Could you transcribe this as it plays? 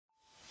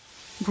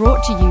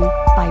Brought to you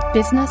by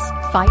Business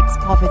Fights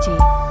Poverty.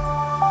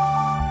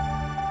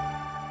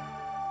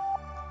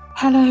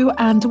 Hello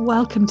and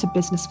welcome to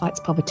Business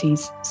Fights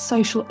Poverty's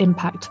Social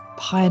Impact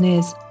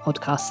Pioneers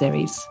podcast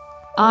series.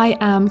 I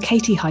am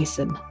Katie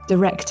Hyson,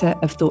 Director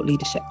of Thought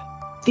Leadership.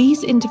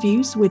 These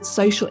interviews with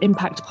social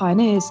impact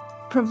pioneers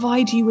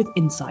provide you with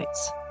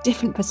insights,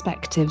 different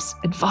perspectives,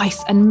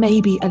 advice, and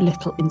maybe a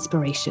little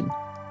inspiration,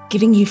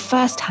 giving you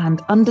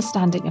first-hand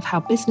understanding of how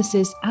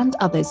businesses and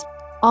others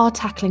are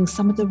tackling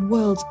some of the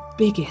world's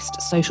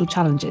biggest social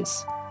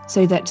challenges,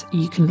 so that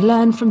you can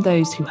learn from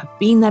those who have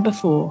been there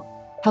before,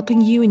 helping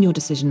you in your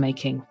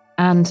decision-making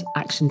and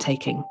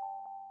action-taking.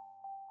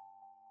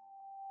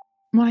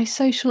 My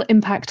social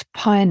impact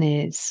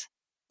pioneers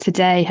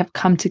today have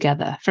come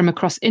together from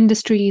across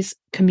industries,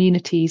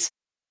 communities,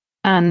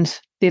 and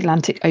the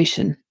Atlantic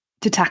Ocean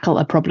to tackle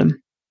a problem.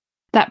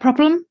 That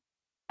problem?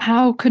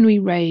 How can we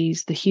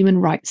raise the human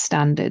rights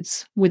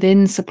standards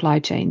within supply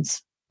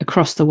chains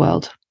across the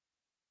world?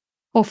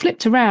 Or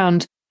flipped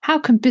around, how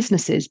can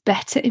businesses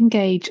better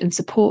engage and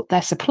support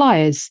their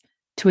suppliers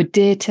to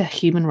adhere to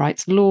human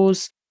rights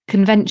laws,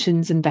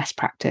 conventions, and best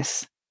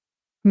practice,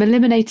 from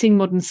eliminating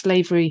modern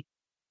slavery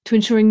to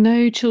ensuring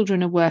no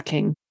children are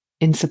working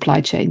in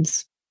supply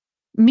chains?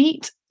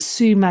 Meet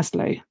Sue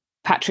Maslow,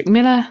 Patrick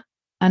Miller,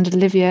 and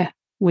Olivia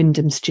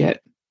Wyndham-Stewart.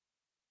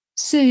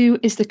 Sue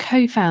is the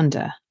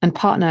co-founder and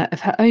partner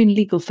of her own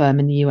legal firm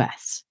in the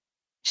US.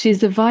 She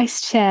is the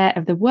vice chair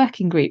of the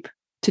working group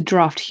to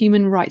draft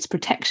human rights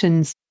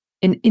protections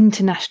in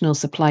international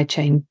supply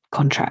chain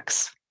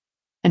contracts.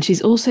 And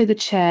she's also the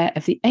chair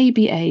of the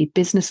ABA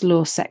Business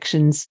Law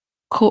Section's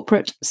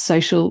Corporate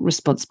Social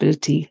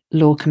Responsibility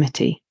Law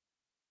Committee.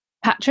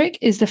 Patrick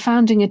is the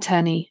founding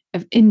attorney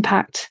of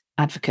Impact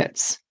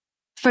Advocates,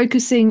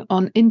 focusing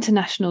on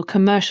international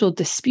commercial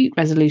dispute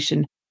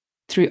resolution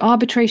through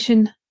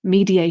arbitration,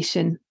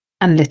 mediation,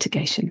 and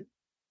litigation.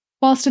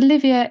 Whilst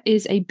Olivia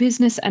is a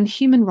business and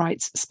human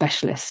rights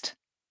specialist,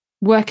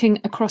 working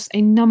across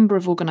a number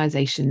of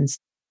organisations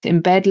to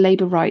embed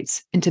labour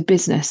rights into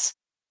business,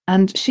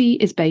 and she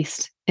is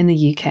based in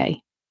the UK.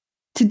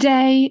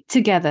 Today,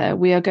 together,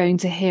 we are going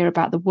to hear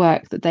about the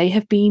work that they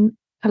have been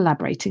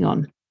collaborating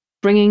on,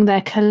 bringing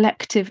their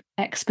collective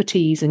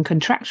expertise in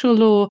contractual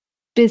law,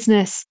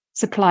 business,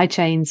 supply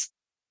chains,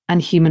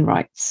 and human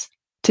rights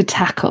to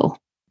tackle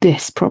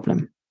this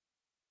problem.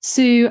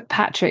 Sue,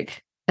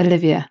 Patrick,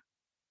 Olivia,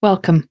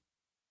 welcome.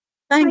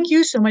 Thank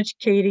you so much,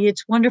 Katie.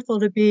 It's wonderful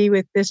to be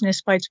with Business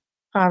Fights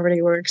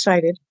Poverty. We're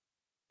excited.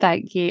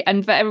 Thank you.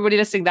 And for everybody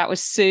listening, that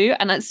was Sue.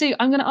 And Sue,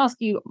 I'm going to ask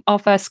you our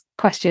first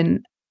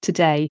question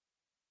today.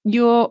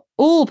 You're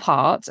all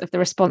part of the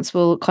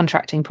Responsible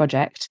Contracting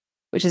Project,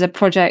 which is a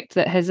project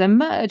that has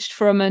emerged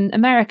from an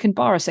American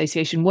Bar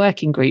Association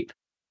working group.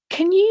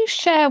 Can you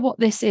share what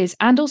this is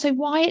and also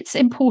why it's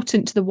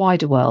important to the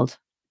wider world?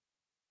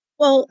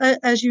 Well,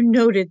 as you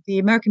noted, the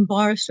American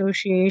Bar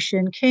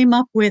Association came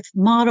up with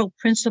model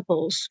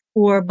principles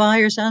for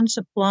buyers and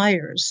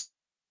suppliers,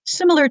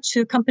 similar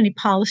to company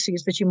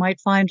policies that you might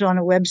find on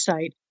a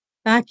website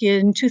back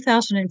in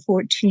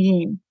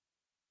 2014.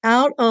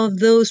 Out of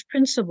those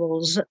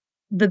principles,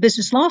 the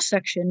business law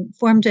section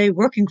formed a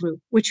working group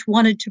which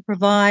wanted to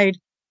provide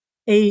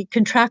a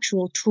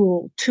contractual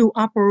tool to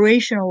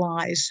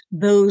operationalize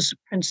those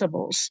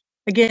principles.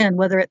 Again,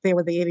 whether they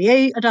were the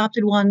ABA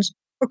adopted ones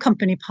or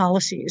company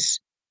policies.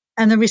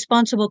 And the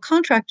Responsible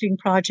Contracting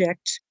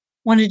Project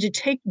wanted to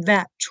take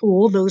that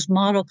tool, those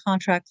model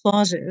contract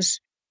clauses,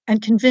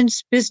 and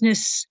convince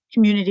business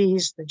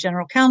communities, the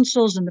general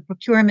counsels and the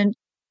procurement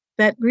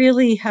that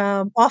really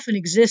often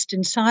exist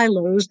in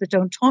silos that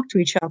don't talk to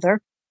each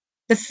other,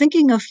 the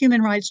thinking of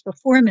human rights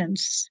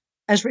performance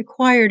as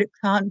required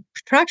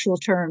contractual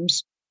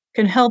terms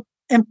can help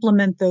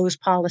implement those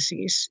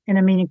policies in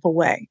a meaningful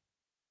way.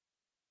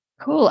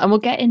 Cool. And we'll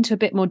get into a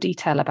bit more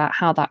detail about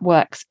how that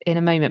works in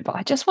a moment. But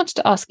I just wanted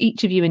to ask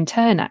each of you in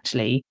turn,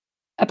 actually,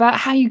 about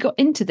how you got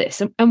into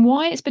this and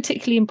why it's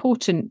particularly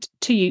important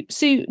to you.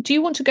 Sue, do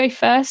you want to go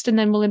first and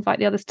then we'll invite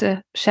the others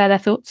to share their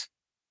thoughts?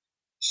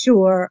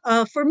 Sure.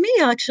 For me,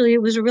 actually,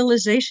 it was a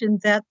realization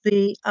that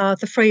the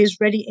phrase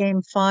ready,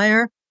 aim,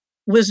 fire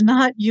was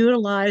not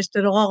utilized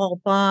at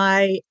all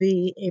by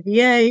the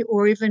ABA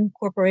or even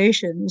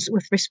corporations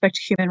with respect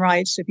to human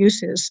rights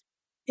abuses.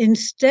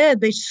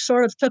 Instead, they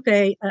sort of took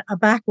a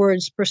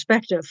backwards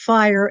perspective,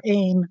 fire,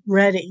 aim,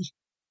 ready.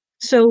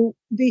 So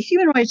the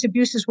human rights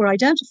abuses were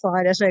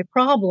identified as a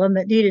problem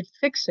that needed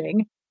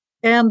fixing.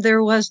 And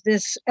there was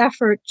this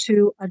effort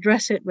to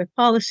address it with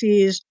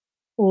policies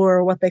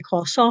or what they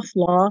call soft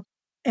law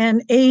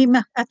and aim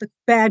at the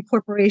bad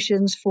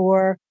corporations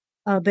for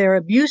their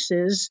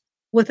abuses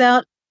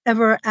without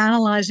ever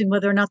analyzing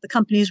whether or not the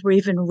companies were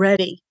even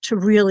ready to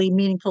really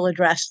meaningfully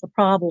address the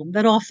problem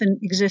that often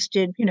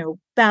existed,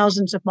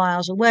 thousands of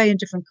miles away in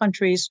different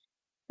countries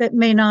that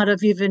may not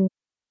have even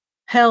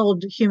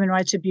held human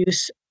rights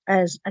abuse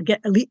as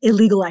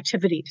illegal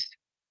activities.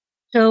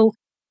 So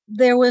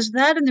there was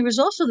that, and there was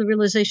also the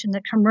realization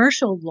that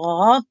commercial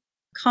law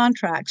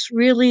contracts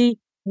really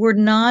were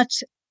not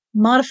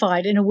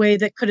modified in a way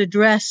that could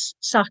address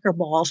soccer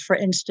balls, for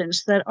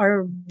instance, that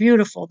are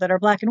beautiful, that are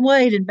black and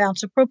white and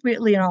bounce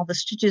appropriately and all the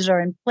stitches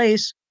are in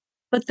place,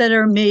 but that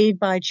are made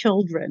by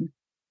children.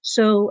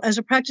 So, as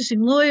a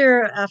practicing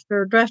lawyer,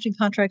 after drafting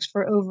contracts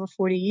for over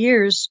 40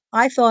 years,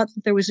 I thought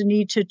that there was a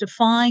need to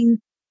define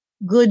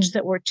goods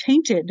that were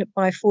tainted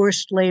by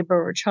forced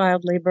labor or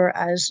child labor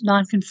as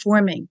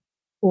nonconforming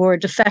or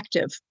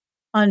defective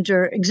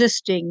under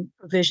existing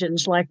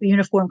provisions like the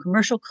Uniform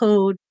Commercial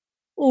Code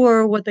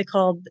or what they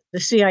called the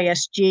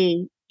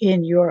CISG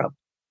in Europe.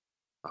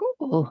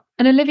 Cool.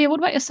 And Olivia, what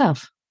about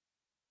yourself?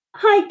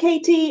 Hi,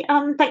 Katie.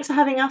 Thanks for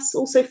having us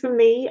also from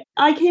me.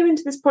 I came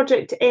into this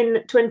project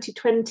in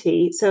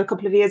 2020, so a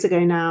couple of years ago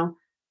now,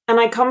 and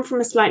I come from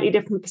a slightly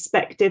different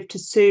perspective to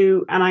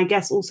Sue, and I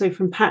guess also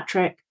from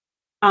Patrick,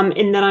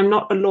 in that I'm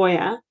not a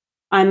lawyer.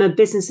 I'm a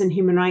business and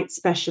human rights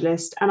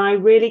specialist, and I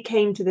really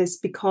came to this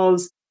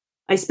because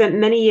I spent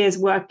many years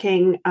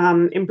working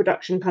in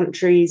production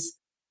countries,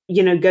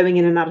 going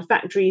in and out of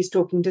factories,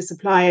 talking to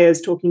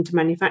suppliers, talking to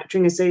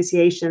manufacturing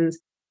associations,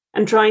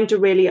 and trying to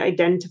really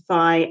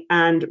identify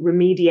and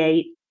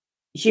remediate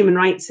human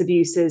rights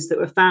abuses that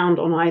were found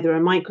on either a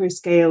micro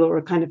scale or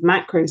a kind of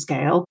macro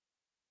scale.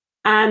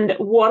 And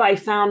what I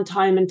found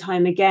time and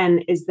time again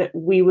is that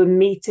we were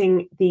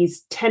meeting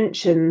these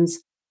tensions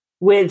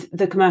with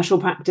the commercial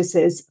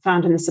practices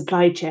found in the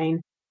supply chain.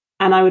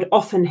 And I would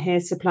often hear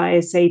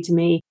suppliers say to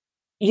me,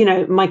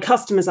 my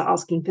customers are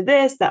asking for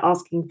this, they're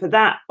asking for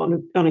that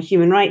on a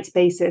human rights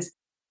basis.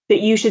 That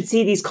you should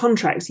see these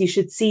contracts, you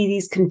should see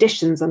these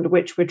conditions under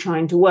which we're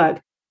trying to work.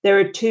 There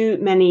are too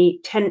many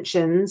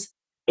tensions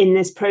in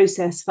this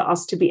process for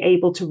us to be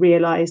able to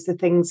realize the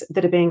things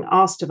that are being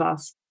asked of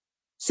us.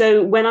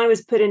 So when I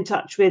was put in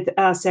touch with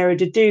Sarah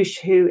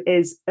Dadouche, who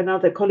is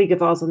another colleague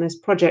of ours on this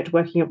project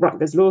working at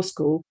Rutgers Law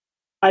School,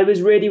 I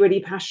was really, really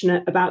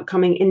passionate about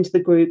coming into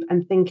the group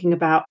and thinking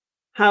about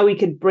how we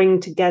could bring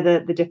together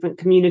the different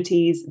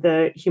communities,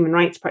 the human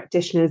rights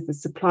practitioners, the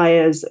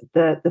suppliers,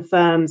 the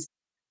firms,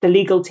 the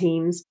legal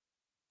teams,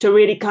 to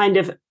really kind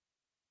of,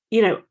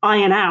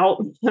 iron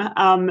out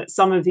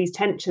some of these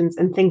tensions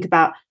and think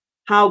about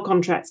how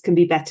contracts can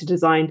be better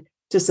designed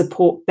to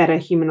support better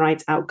human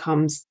rights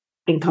outcomes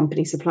in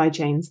company supply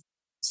chains.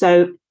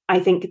 So I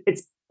think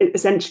it's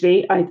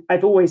essentially,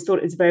 I've always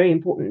thought it's very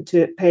important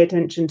to pay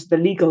attention to the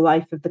legal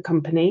life of the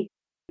company.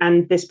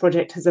 And this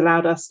project has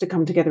allowed us to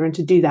come together and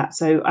to do that.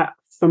 So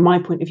from my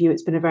point of view,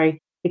 it's been a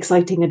very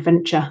exciting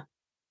adventure.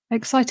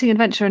 Exciting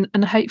adventure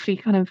and hopefully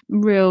kind of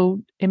real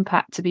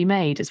impact to be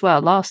made as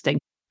well, lasting.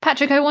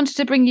 Patrick, I wanted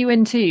to bring you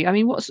in too. I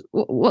mean,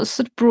 what's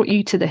sort of brought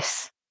you to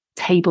this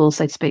table,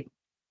 so to speak?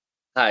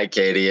 Hi,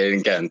 Katie.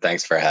 And again,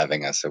 thanks for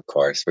having us, of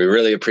course. We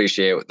really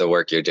appreciate the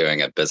work you're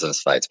doing at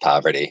Business Fights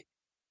Poverty.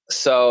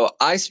 So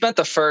I spent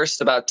the first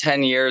about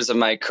 10 years of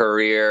my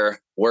career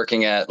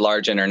working at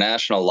large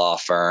international law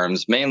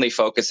firms, mainly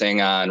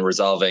focusing on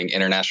resolving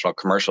international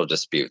commercial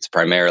disputes,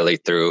 primarily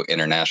through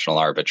international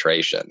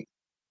arbitration.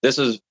 This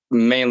was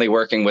mainly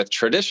working with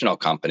traditional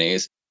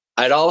companies.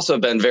 I'd also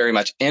been very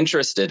much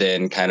interested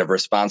in kind of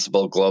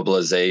responsible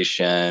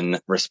globalization,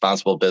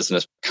 responsible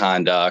business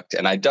conduct,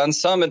 and I'd done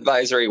some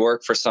advisory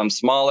work for some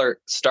smaller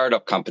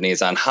startup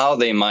companies on how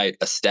they might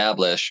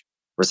establish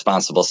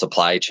responsible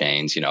supply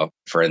chains,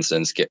 for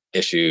instance, get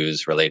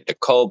issues related to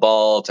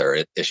cobalt or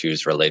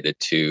issues related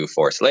to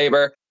forced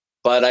labor.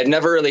 But I'd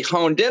never really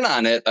honed in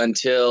on it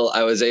until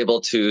I was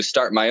able to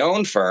start my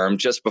own firm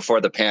just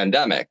before the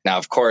pandemic. Now,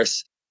 of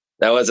course,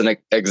 that wasn't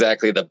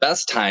exactly the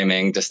best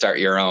timing to start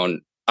your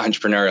own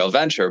entrepreneurial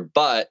venture,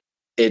 but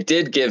it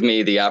did give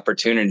me the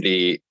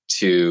opportunity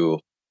to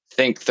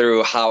think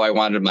through how I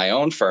wanted my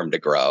own firm to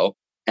grow.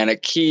 And a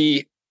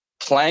key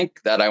plank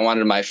that I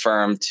wanted my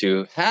firm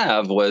to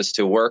have was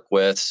to work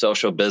with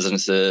social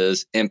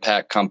businesses,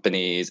 impact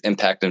companies,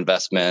 impact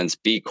investments,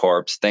 B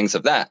Corps, things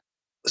of that.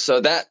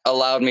 So that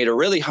allowed me to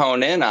really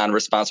hone in on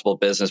responsible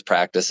business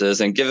practices.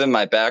 And given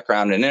my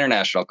background in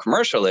international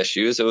commercial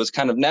issues, it was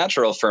kind of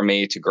natural for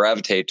me to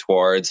gravitate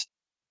towards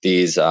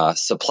these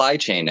supply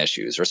chain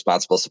issues,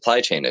 responsible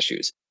supply chain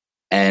issues.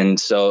 And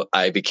so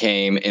I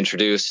became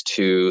introduced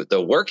to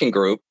the working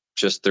group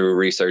just through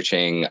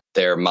researching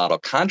their model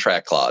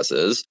contract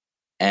clauses.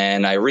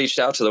 And I reached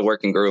out to the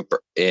working group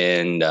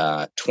in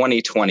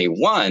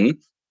 2021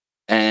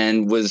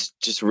 and was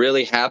just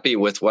really happy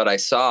with what I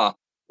saw.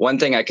 One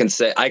thing I can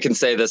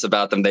say this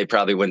about them, they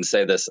probably wouldn't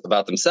say this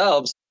about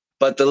themselves,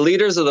 but the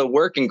leaders of the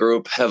working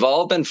group have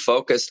all been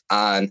focused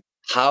on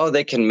how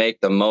they can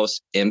make the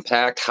most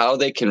impact, how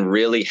they can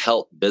really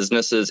help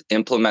businesses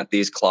implement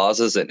these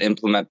clauses and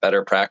implement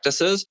better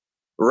practices,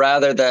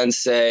 rather than,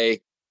 say,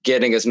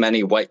 getting as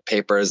many white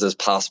papers as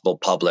possible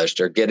published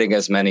or getting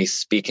as many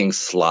speaking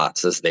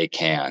slots as they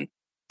can.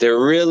 They're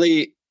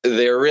really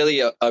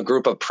a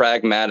group of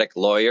pragmatic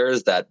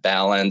lawyers that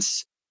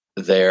balance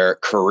their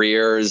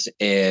careers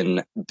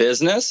in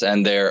business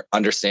and their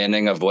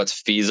understanding of what's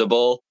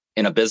feasible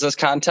in a business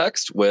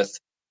context with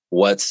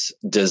what's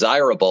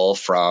desirable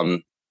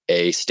from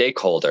a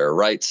stakeholder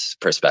rights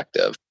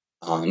perspective.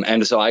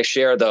 And so I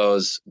share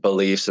those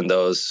beliefs and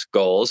those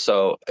goals.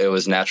 So it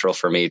was natural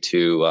for me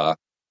to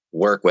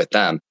work with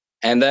them.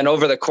 And then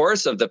over the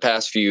course of the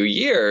past few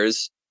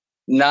years,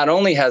 not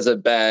only has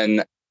it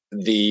been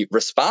the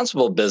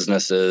responsible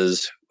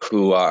businesses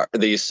who are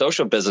these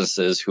social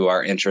businesses who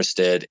are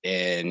interested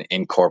in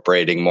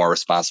incorporating more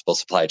responsible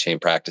supply chain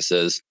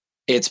practices,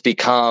 it's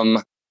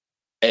become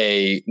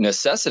a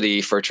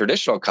necessity for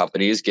traditional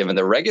companies given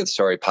the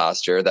regulatory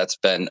posture that's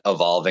been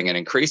evolving and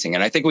increasing.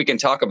 And I think we can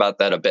talk about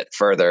that a bit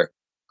further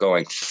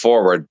going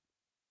forward,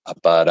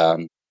 but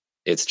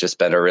it's just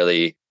been a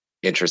really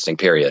interesting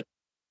period.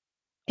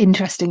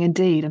 Interesting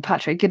indeed. And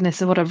Patrick, goodness,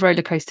 what a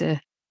roller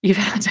coaster you've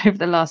had over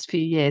the last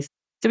few years.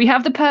 So we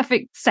have the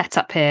perfect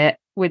setup here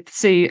with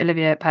Sue,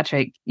 Olivia,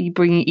 Patrick, you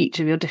bringing each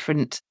of your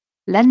different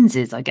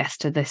lenses, I guess,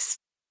 to this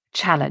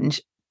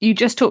challenge. You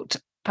just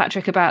talked,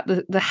 Patrick, about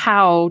the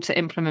how to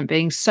implement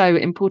being so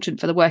important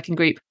for the working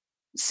group.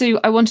 Sue,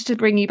 I wanted to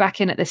bring you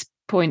back in at this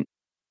point.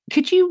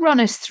 Could you run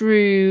us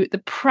through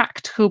the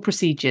practical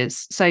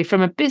procedures? So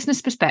from a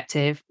business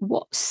perspective,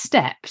 what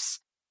steps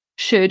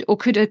should or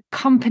could a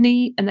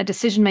company and their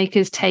decision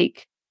makers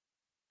take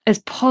as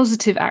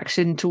positive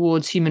action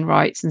towards human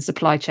rights and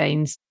supply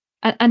chains?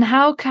 And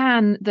how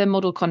can the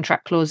model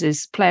contract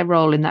clauses play a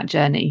role in that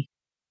journey?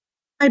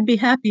 I'd be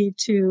happy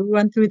to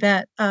run through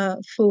that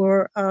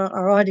for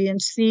our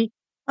audience.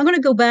 I'm going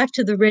to go back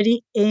to the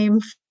ready, aim,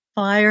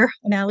 fire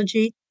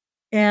analogy.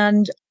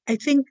 And I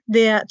think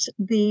that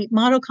the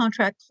model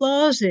contract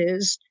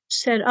clauses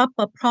set up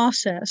a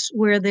process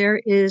where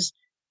there is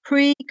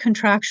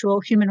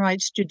pre-contractual human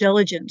rights due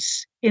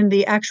diligence in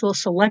the actual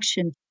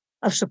selection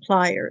of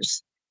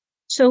suppliers.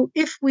 So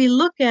if we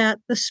look at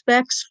the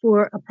specs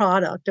for a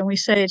product and we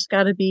say it's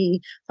got to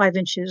be 5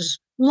 inches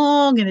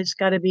long and it's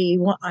got to be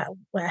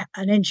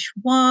an inch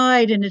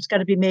wide and it's got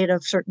to be made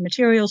of certain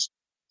materials,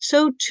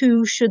 so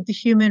too should the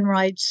human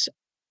rights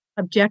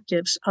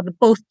objectives of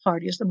both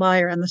parties, the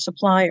buyer and the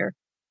supplier.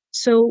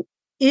 So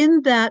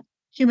in that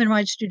human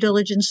rights due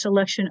diligence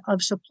selection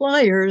of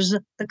suppliers,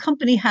 the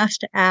company has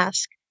to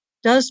ask,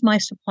 does my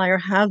supplier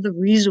have the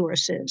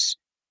resources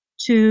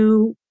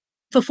to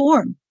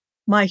perform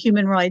my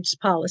human rights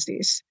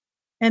policies?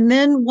 And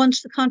then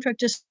once the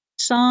contract is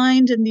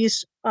signed and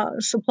these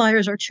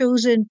suppliers are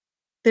chosen,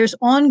 there's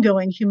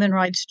ongoing human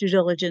rights due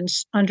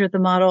diligence under the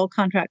model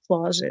contract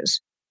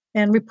clauses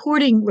and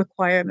reporting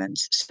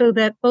requirements so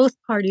that both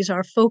parties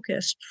are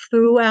focused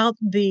throughout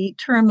the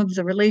term of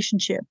the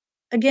relationship.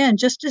 Again,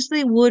 just as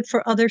they would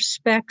for other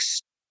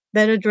specs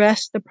that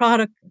address the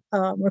product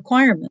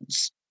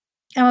requirements.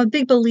 I'm a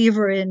big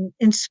believer in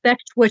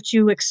inspect what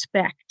you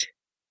expect.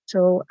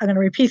 So I'm going to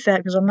repeat that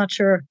because I'm not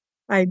sure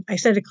I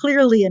said it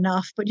clearly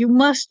enough, but you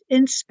must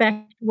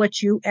inspect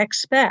what you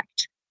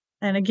expect.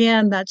 And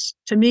again, that's,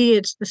 to me,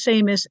 it's the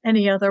same as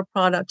any other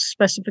product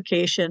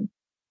specification.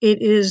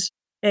 It is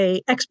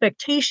a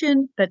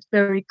expectation that's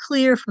very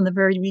clear from the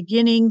very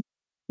beginning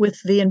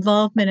with the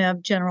involvement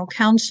of general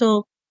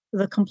counsel,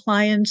 the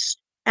compliance,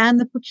 and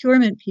the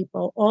procurement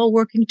people all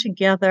working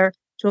together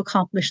to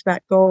accomplish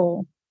that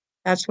goal.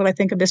 That's what I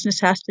think a business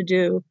has to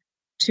do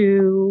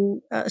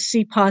to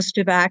see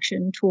positive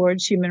action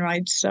towards human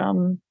rights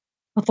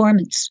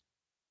performance.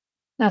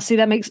 Now, see,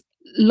 that makes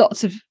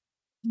lots of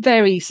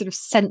very sort of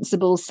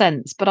sensible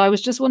sense, but I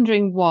was just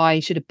wondering, why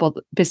should a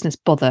business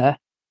bother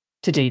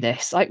to do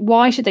this? Like,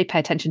 why should they pay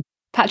attention?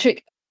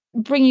 Patrick,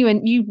 bring you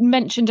in. You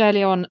mentioned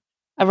earlier on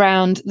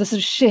around the sort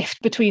of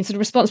shift between sort of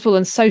responsible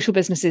and social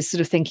businesses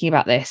sort of thinking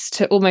about this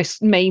to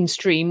almost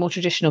mainstream, more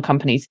traditional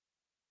companies.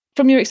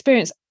 From your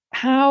experience,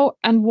 how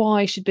and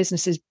why should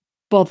businesses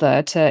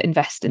bother to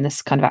invest in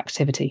this kind of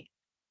activity?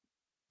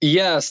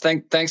 Yes,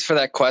 thanks for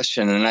that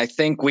question. And I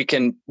think we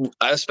can,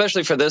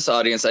 especially for this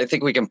audience, I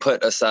think we can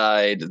put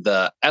aside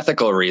the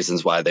ethical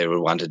reasons why they would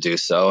want to do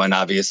so, and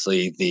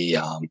obviously the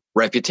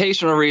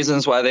reputational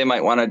reasons why they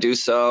might want to do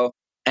so.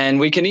 And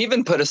we can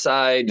even put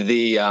aside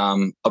the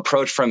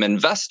approach from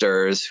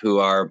investors who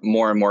are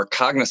more and more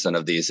cognizant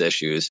of these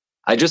issues.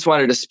 I just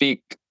wanted to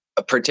speak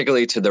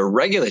particularly to the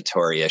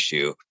regulatory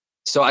issue.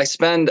 So I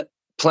spend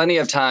plenty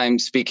of time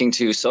speaking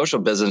to social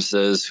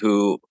businesses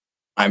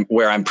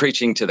where I'm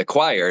preaching to the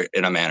choir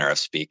in a manner of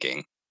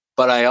speaking.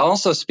 But I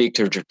also speak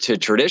to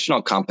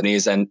traditional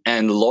companies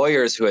and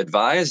lawyers who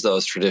advise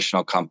those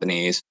traditional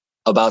companies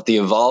about the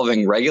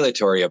evolving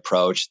regulatory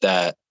approach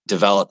that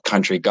developed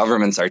country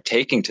governments are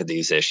taking to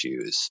these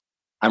issues.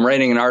 I'm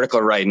writing an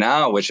article right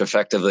now which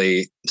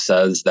effectively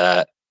says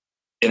that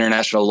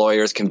international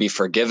lawyers can be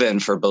forgiven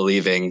for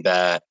believing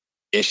that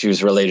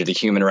issues related to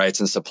human rights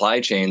and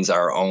supply chains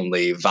are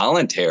only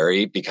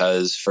voluntary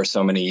because for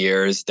so many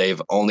years,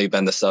 they've only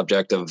been the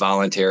subject of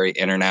voluntary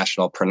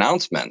international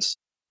pronouncements.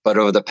 But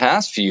over the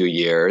past few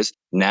years,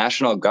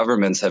 national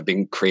governments have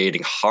been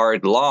creating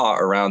hard law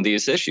around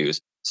these issues.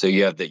 So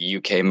you have the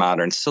UK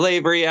Modern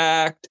Slavery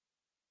Act,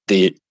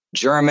 the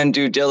German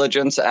Due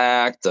Diligence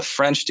Act, the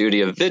French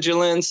Duty of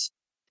Vigilance.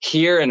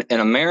 Here in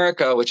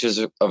America, which is,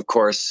 of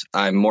course,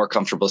 I'm more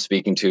comfortable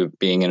speaking to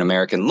being an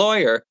American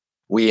lawyer,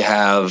 we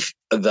have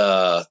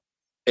the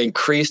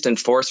increased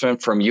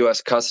enforcement from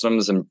U.S.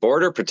 Customs and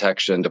Border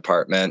Protection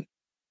Department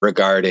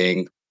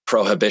regarding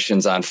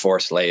prohibitions on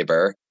forced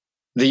labor.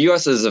 The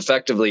U.S. has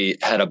effectively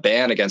had a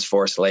ban against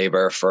forced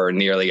labor for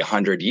nearly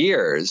 100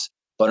 years,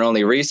 but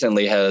only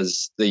recently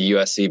has the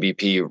U.S.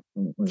 CBP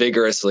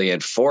vigorously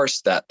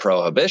enforced that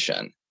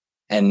prohibition.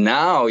 And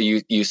now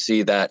you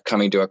see that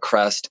coming to a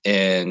crest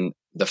in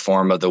the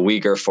form of the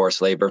Uyghur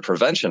Forced Labor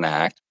Prevention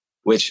Act,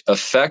 which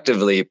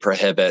effectively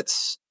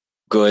prohibits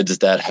goods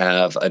that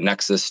have a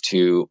nexus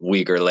to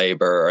Uyghur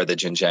labor or the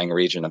Xinjiang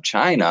region of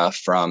China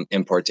from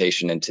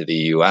importation into the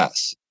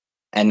U.S.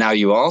 And now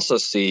you also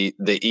see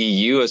the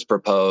EU has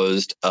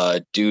proposed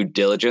a due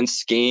diligence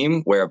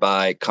scheme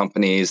whereby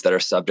companies that are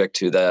subject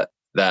to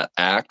that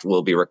act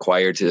will be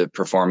required to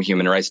perform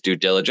human rights due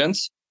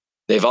diligence.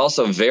 They've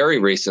also very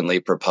recently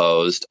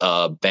proposed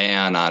a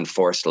ban on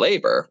forced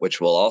labor,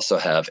 which will also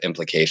have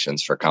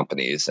implications for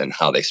companies and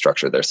how they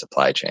structure their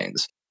supply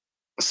chains.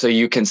 So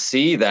you can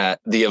see that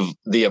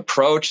the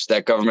approach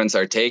that governments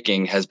are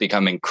taking has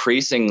become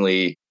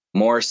increasingly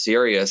more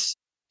serious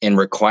in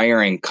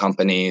requiring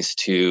companies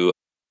to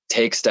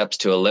take steps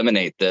to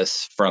eliminate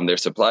this from their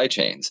supply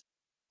chains.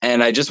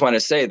 And I just want to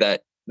say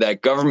that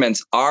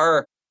governments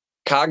are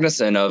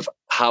cognizant of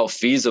how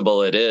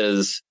feasible it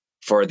is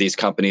for these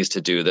companies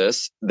to do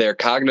this. They're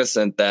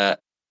cognizant that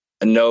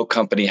no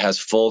company has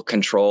full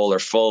control or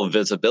full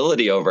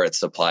visibility over its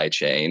supply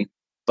chain.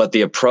 But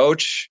the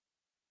approach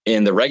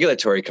in the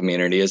regulatory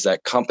community is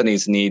that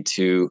companies need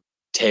to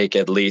take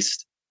at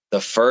least the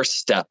first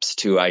steps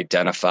to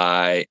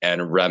identify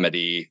and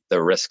remedy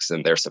the risks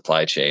in their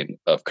supply chain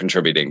of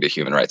contributing to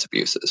human rights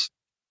abuses.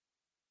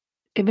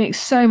 It makes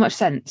so much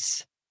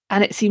sense.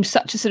 And it seems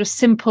such a sort of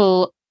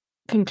simple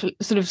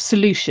sort of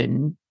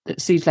solution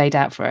that Sue's laid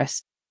out for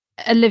us.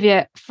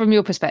 Olivia, from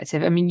your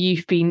perspective, I mean,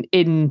 you've been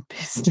in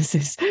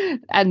businesses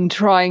and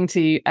trying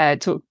to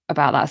talk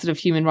about that sort of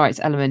human rights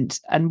element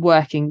and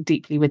working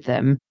deeply with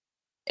them.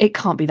 It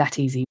can't be that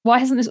easy. Why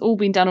hasn't this all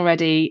been done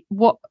already?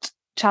 What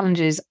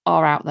challenges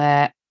are out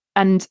there?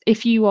 And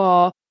if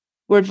were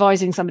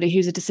advising somebody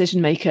who's a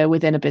decision maker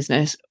within a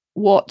business,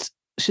 what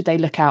should they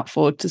look out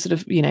for to sort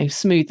of,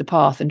 smooth the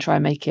path and try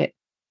and make it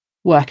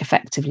work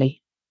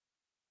effectively?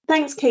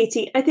 Thanks,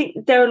 Katie. I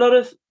think there are a lot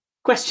of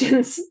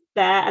questions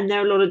there, and there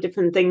are a lot of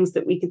different things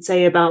that we could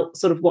say about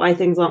sort of why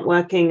things aren't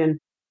working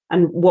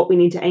and what we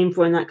need to aim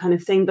for and that kind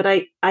of thing. But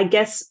I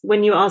guess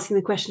when you were asking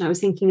the question, I was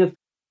thinking of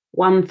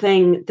one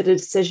thing that a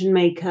decision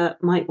maker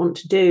might want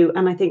to do.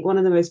 And I think one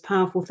of the most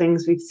powerful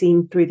things we've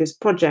seen through this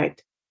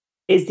project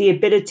is the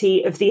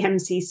ability of the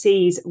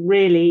MCCs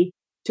really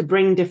to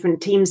bring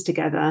different teams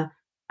together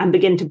and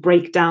begin to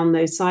break down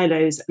those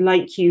silos.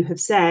 Like you have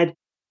said,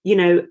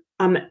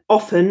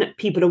 often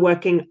people are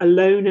working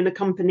alone in a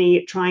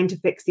company trying to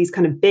fix these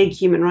kind of big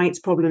human rights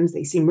problems.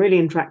 They seem really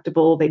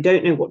intractable. They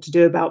don't know what to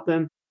do about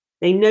them.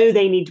 They know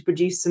they need to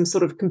produce some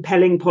sort of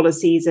compelling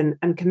policies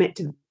and commit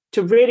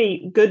to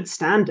really good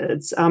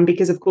standards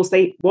because, of course,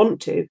 they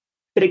want to.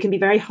 But it can be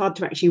very hard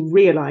to actually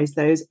realize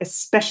those,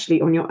 especially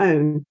on your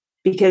own,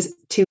 because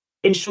to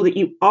ensure that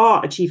you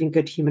are achieving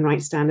good human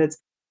rights standards,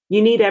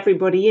 you need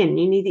everybody in.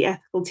 You need the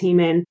ethical team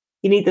in.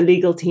 You need the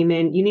legal team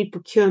in. You need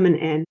procurement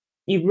in.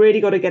 You've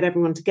really got to get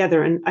everyone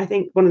together. And I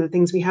think one of the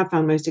things we have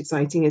found most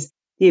exciting is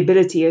the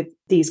ability of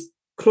these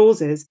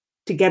clauses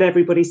to get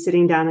everybody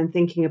sitting down and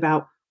thinking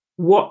about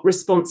what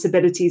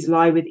responsibilities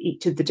lie with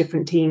each of the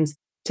different teams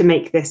to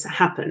make this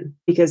happen.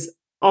 Because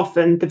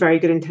often the very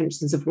good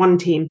intentions of one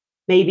team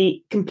may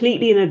be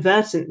completely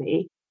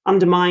inadvertently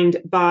undermined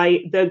by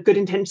the good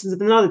intentions of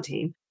another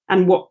team.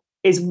 And what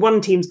is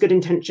one team's good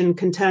intention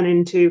can turn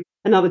into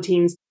another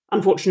team's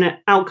unfortunate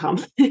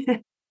outcome.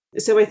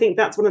 So I think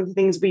that's one of the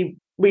things we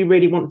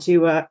really want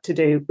to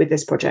do with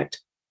this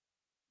project.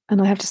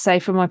 And I have to say,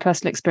 from my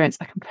personal experience,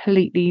 I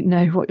completely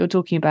know what you're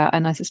talking about.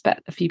 And I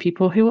suspect a few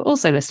people who are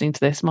also listening to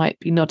this might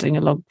be nodding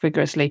along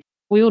vigorously.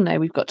 We all know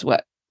we've got to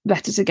work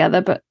better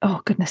together, but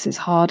oh goodness, it's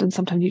hard. And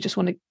sometimes you just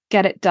want to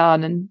get it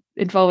done, and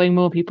involving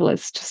more people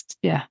is just,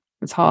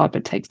 it's hard, but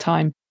it takes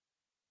time.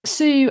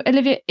 So,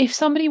 Olivia, if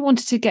somebody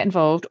wanted to get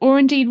involved or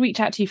indeed reach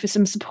out to you for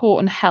some support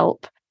and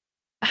help,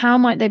 how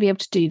might they be able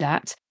to do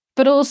that?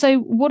 But also,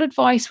 what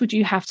advice would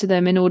you have to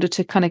them in order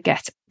to kind of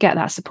get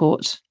that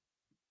support?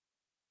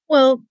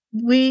 Well,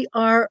 we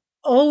are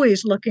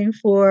always looking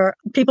for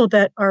people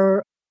that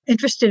are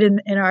interested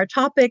in our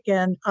topic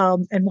and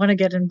want to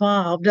get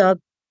involved.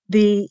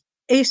 The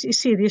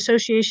ACC, the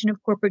Association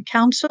of Corporate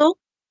Counsel,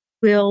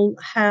 will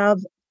have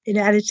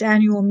at its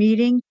annual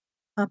meeting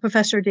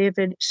Professor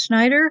David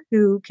Snyder,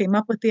 who came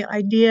up with the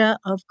idea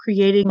of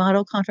creating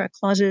model contract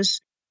clauses,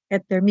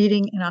 at their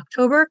meeting in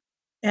October.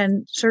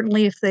 And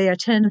certainly if they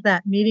attend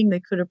that meeting,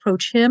 they could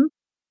approach him.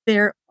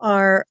 There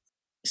are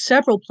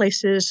several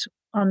places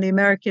on the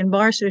American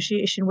Bar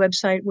Association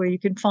website where you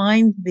can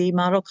find the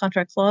model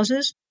contract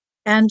clauses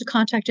and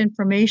contact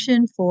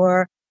information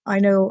for, I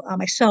know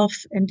myself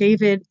and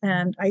David,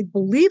 and I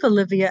believe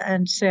Olivia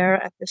and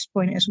Sarah at this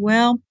point as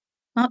well.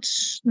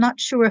 Not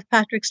sure if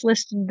Patrick's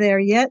listed there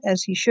yet,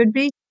 as he should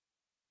be.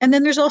 And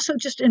then there's also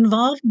just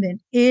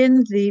involvement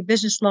in the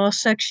business law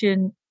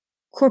section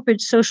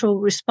corporate social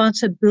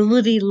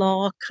responsibility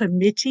law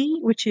committee,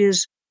 which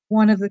is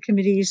one of the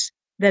committees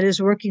that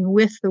is working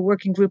with the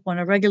working group on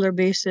a regular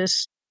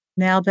basis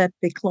now that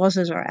the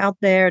clauses are out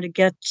there to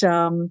get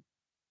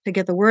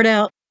the word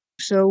out.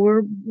 So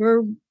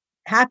we're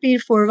happy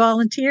for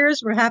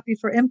volunteers, we're happy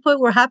for input,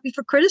 we're happy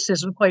for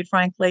criticism, quite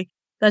frankly.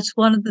 That's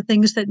one of the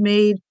things that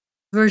made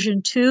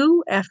version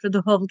 2, after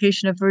the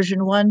publication of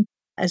version 1,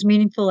 as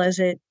meaningful as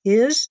it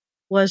is,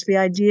 was the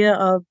idea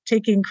of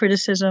taking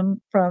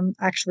criticism from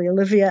actually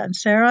Olivia and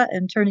Sarah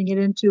and turning it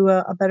into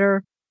a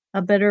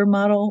better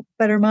model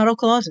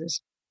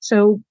clauses.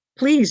 So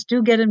please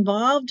do get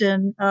involved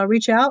and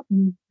reach out,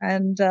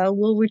 and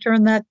we'll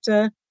return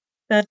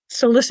that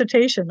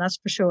solicitation. That's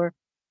for sure.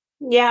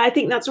 Yeah, I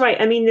think that's right.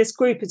 I mean, this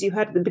group, as you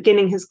heard at the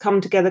beginning, has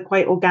come together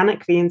quite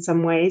organically in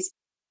some ways,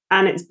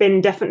 and it's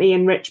been definitely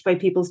enriched by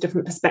people's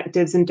different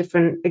perspectives and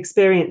different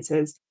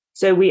experiences.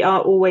 So we are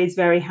always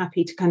very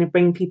happy to kind of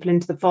bring people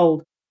into the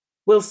fold.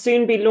 We'll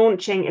soon be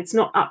launching, it's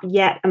not up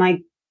yet, and I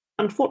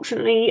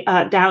unfortunately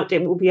doubt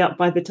it will be up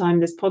by the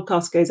time this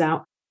podcast goes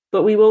out,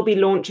 but we will be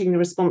launching the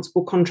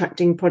Responsible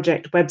Contracting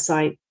Project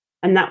website,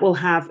 and that will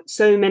have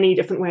so many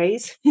different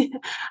ways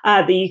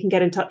that you can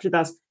get in touch with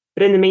us.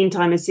 But in the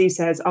meantime, as Sue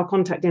says, our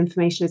contact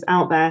information is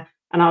out there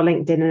and our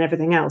LinkedIn and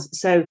everything else.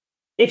 So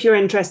if you're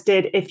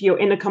interested, if you're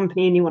in a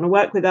company and you want to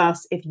work with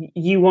us, if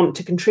you want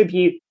to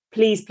contribute,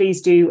 please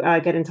do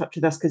get in touch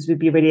with us, because we'd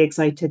be really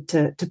excited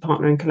to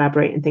partner and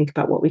collaborate and think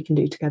about what we can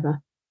do together.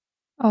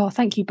 Oh,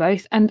 thank you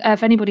both. And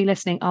for anybody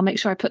listening, I'll make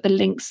sure I put the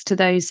links to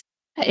those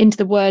into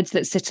the words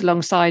that sit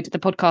alongside the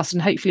podcast.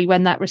 And hopefully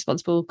when that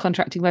responsible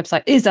contracting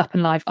website is up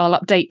and live, I'll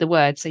update the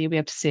words so you'll be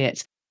able to see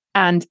it.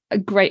 And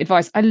great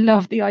advice. I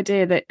love the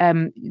idea that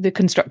the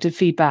constructive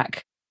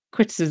feedback,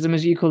 criticism,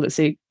 as you call it,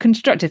 Sue,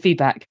 constructive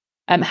feedback,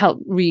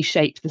 help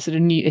reshape the sort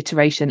of new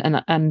iteration.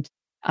 And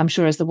I'm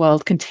sure as the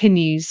world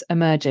continues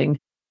emerging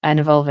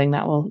and evolving,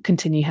 that will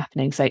continue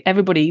happening. So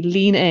everybody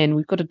lean in.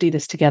 We've got to do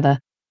this together.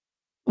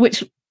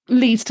 Which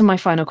leads to my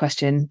final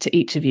question to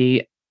each of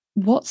you.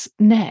 What's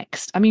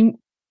next? I mean,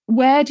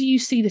 where do you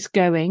see this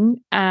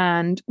going,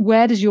 and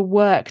where does your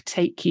work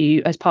take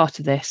you as part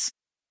of this?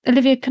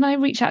 Olivia, can I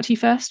reach out to you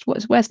first?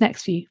 Where's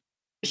next for you?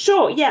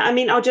 Sure. Yeah. I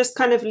mean, I'll just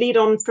kind of lead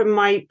on from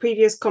my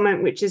previous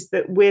comment, which is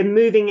that we're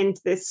moving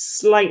into this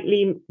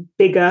slightly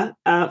bigger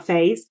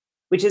phase,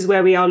 which is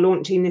where we are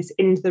launching this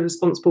into the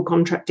Responsible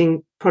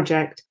Contracting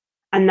Project.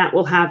 And that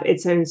will have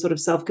its own sort of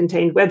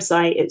self-contained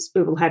website. It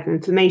will have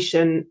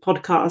information,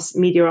 podcasts,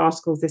 media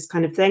articles, this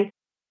kind of thing.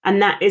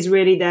 And that is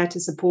really there to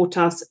support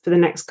us for the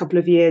next couple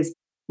of years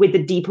with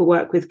the deeper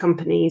work with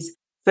companies,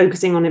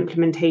 focusing on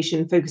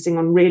implementation, focusing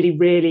on really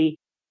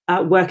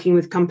working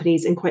with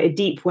companies in quite a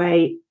deep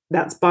way.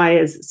 That's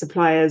buyers,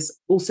 suppliers,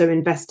 also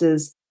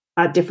investors,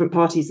 different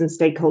parties and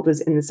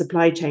stakeholders in the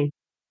supply chain,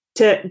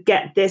 to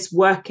get this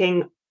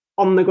working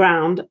on the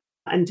ground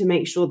and to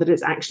make sure that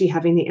it's actually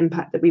having the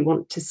impact that we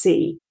want to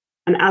see.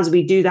 And as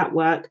we do that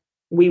work,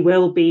 we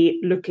will be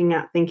looking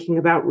at thinking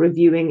about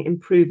reviewing,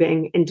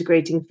 improving,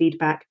 integrating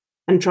feedback,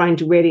 and trying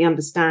to really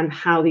understand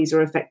how these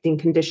are affecting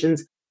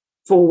conditions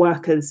for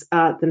workers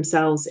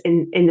themselves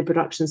in the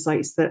production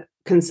sites that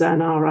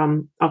concern our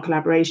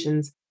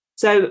collaborations.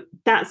 So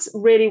that's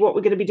really what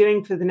we're going to be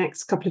doing for the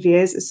next couple of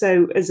years.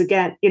 So as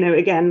again,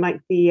 like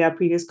the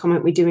previous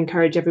comment, we do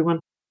encourage everyone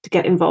to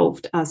get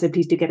involved. So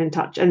please do get in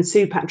touch. And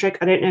Sue, Patrick,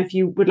 I don't know if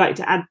you would like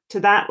to add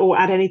to that or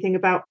add anything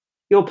about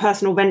your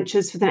personal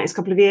ventures for the next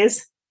couple of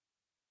years.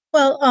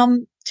 Well,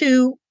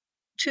 to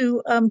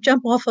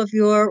jump off of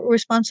your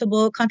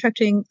responsible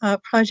contracting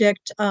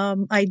project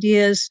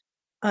ideas,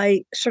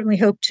 I certainly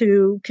hope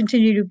to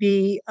continue to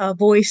be a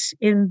voice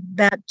in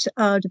that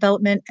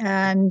development,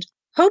 and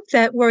hope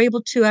that we're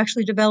able to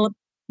actually develop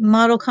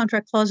model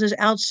contract clauses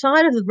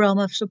outside of the realm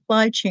of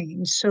supply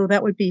chains. So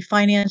that would be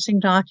financing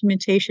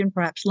documentation,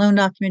 perhaps loan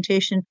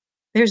documentation.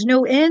 There's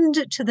no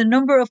end to the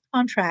number of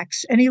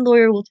contracts, any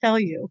lawyer will tell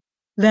you,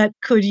 that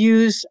could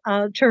use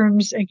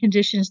terms and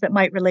conditions that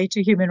might relate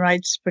to human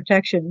rights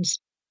protections.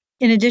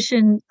 In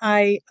addition,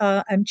 I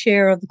am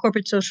chair of the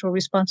Corporate Social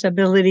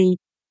Responsibility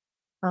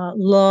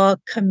Law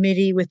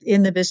Committee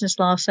within the business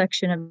law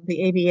section of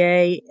the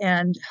ABA,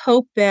 and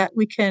hope that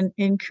we can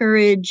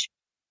encourage,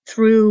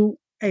 through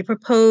a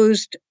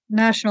proposed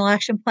national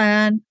action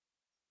plan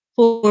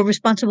for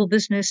responsible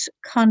business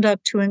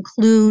conduct, to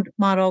include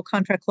model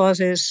contract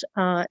clauses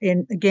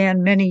in,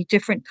 again, many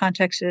different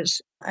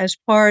contexts as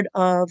part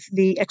of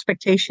the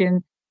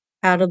expectation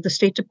out of the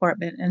State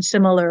Department and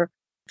similar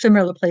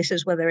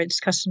places, whether it's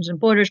Customs and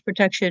Borders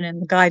Protection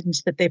and the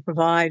guidance that they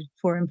provide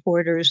for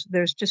importers.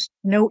 There's just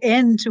no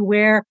end to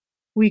where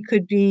we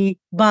could be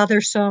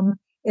bothersome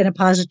in a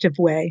positive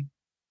way.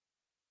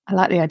 I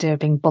like the idea of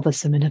being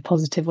bothersome in a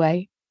positive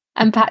way.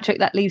 And Patrick,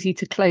 that leaves you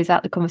to close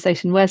out the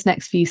conversation. Where's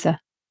next for you, sir?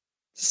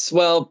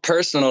 Well,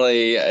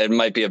 personally, it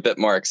might be a bit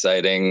more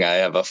exciting. I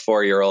have a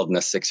 4-year-old and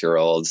a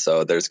 6-year-old,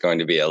 so there's going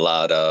to be a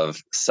lot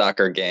of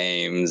soccer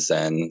games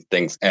and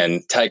things,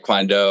 and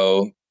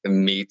taekwondo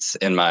meets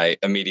in my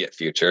immediate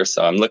future.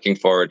 So I'm looking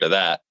forward to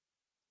that.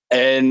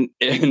 And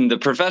in the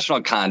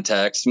professional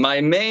context,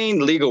 my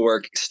main legal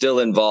work still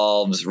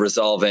involves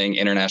resolving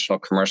international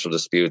commercial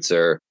disputes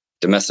or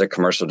domestic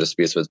commercial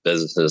disputes with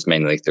businesses,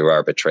 mainly through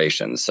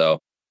arbitration. So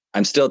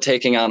I'm still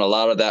taking on a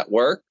lot of that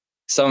work.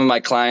 Some of my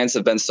clients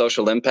have been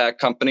social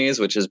impact companies,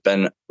 which has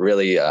been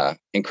really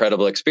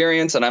incredible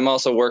experience. And I'm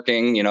also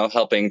working,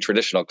 helping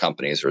traditional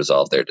companies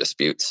resolve their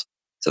disputes.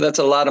 So that's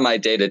a lot of my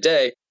day to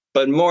day.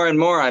 But more and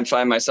more, I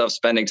find myself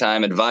spending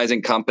time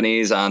advising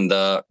companies on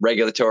the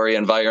regulatory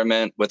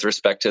environment with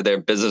respect to their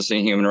business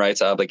and human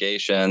rights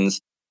obligations,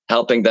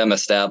 helping them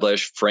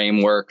establish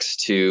frameworks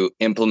to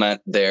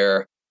implement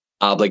their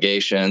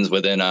obligations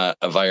within an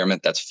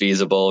environment that's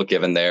feasible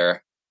given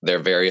their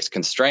various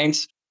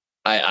constraints.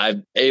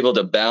 I'm able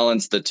to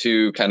balance the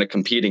two kind of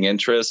competing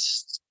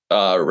interests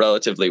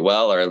relatively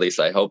well, or at least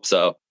I hope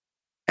so.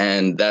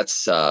 And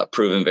that's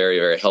proven very,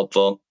 very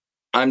helpful.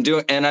 I'm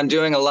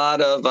doing a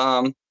lot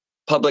of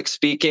public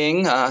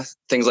speaking,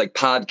 things like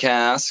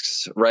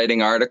podcasts,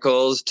 writing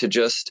articles to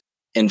just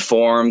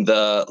inform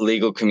the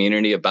legal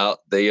community about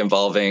the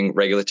evolving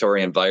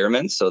regulatory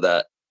environment so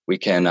that we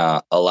can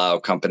allow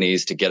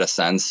companies to get a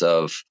sense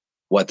of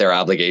what their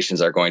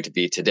obligations are going to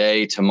be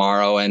today,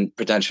 tomorrow, and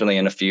potentially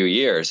in a few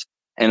years.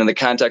 And in the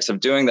context of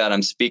doing that,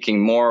 I'm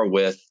speaking more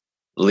with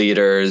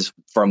leaders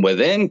from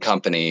within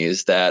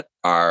companies that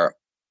are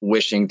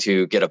wishing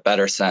to get a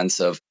better sense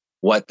of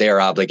what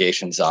their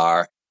obligations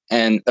are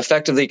and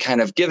effectively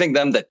kind of giving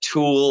them the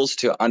tools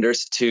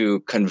to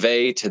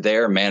convey to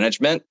their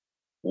management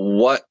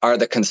what are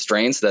the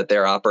constraints that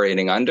they're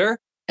operating under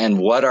and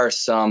what are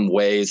some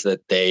ways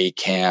that they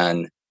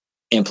can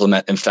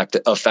implement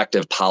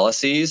effective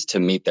policies to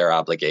meet their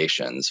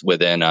obligations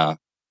within a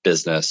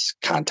business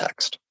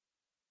context.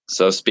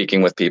 So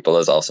speaking with people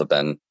has also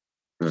been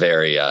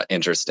very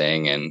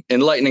interesting and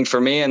enlightening for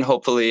me and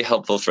hopefully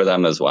helpful for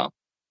them as well.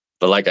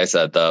 But like I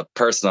said, the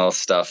personal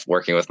stuff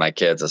working with my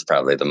kids is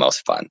probably the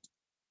most fun.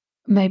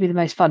 Maybe the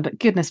most fun, but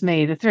goodness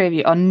me, the three of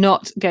you are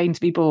not going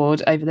to be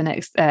bored over the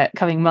next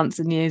coming months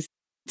and years.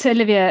 To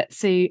Olivia,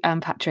 Sue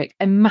and Patrick,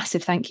 a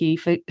massive thank you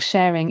for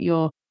sharing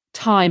your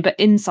time, but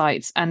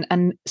insights and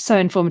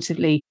so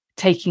informatively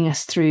taking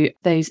us through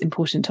those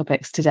important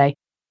topics today.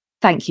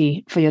 Thank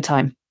you for your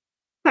time.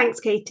 Thanks,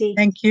 Katie.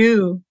 Thank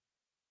you.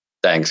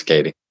 Thanks,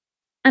 Katie.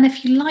 And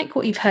if you like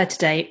what you've heard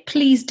today,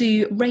 please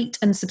do rate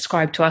and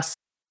subscribe to us.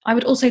 I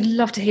would also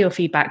love to hear your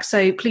feedback,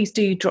 so please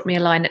do drop me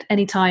a line at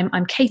any time.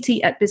 I'm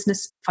Katie at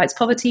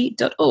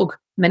businessfightspoverty.org.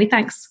 Many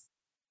thanks.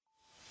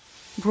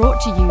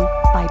 Brought to you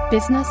by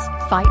Business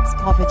Fights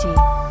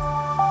Poverty.